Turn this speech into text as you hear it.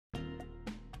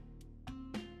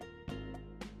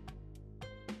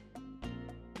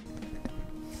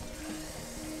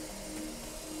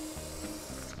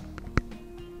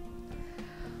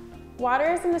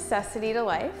Water is a necessity to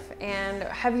life, and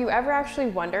have you ever actually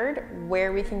wondered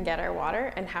where we can get our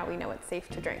water and how we know it's safe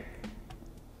to drink?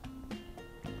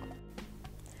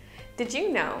 Did you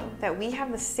know that we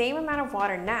have the same amount of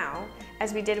water now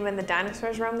as we did when the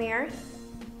dinosaurs roamed the earth?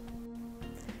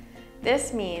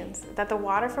 This means that the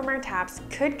water from our taps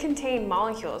could contain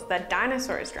molecules that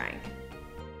dinosaurs drank.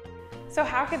 So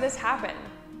how could this happen?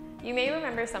 You may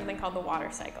remember something called the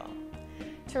water cycle.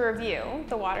 To review,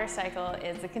 the water cycle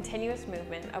is the continuous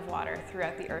movement of water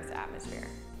throughout the Earth's atmosphere.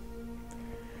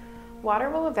 Water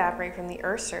will evaporate from the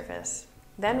Earth's surface,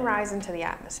 then rise into the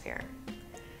atmosphere.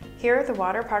 Here, the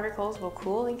water particles will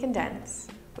cool and condense,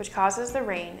 which causes the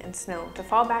rain and snow to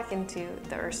fall back into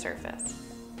the Earth's surface.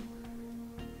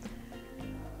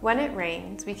 When it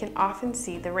rains, we can often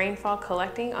see the rainfall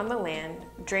collecting on the land,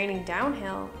 draining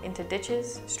downhill into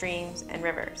ditches, streams, and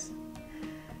rivers.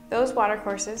 Those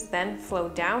watercourses then flow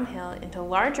downhill into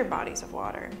larger bodies of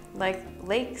water, like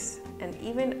lakes and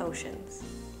even oceans.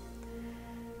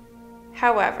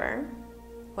 However,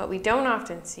 what we don't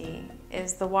often see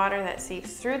is the water that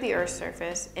seeps through the Earth's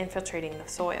surface, infiltrating the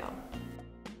soil.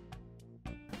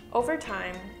 Over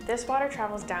time, this water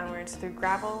travels downwards through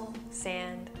gravel,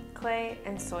 sand, clay,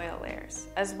 and soil layers,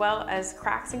 as well as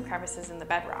cracks and crevices in the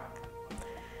bedrock.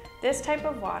 This type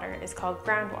of water is called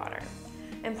groundwater,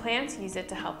 and plants use it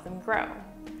to help them grow.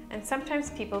 And sometimes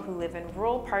people who live in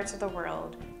rural parts of the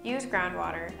world use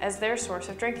groundwater as their source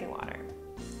of drinking water.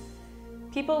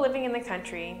 People living in the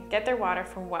country get their water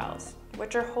from wells,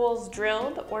 which are holes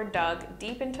drilled or dug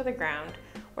deep into the ground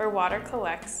where water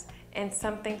collects in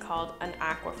something called an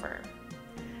aquifer.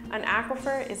 An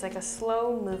aquifer is like a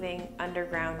slow-moving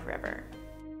underground river.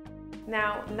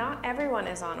 Now, not everyone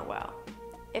is on a well.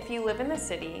 If you live in the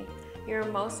city, you're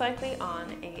most likely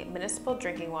on a municipal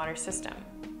drinking water system,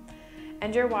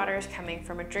 and your water is coming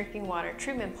from a drinking water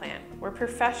treatment plant where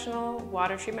professional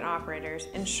water treatment operators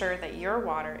ensure that your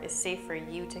water is safe for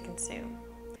you to consume.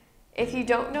 If you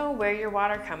don't know where your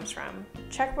water comes from,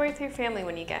 check with your family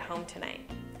when you get home tonight.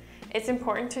 It's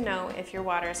important to know if your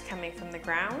water is coming from the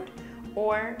ground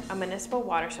or a municipal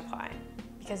water supply,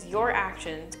 because your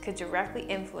actions could directly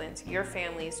influence your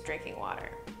family's drinking water.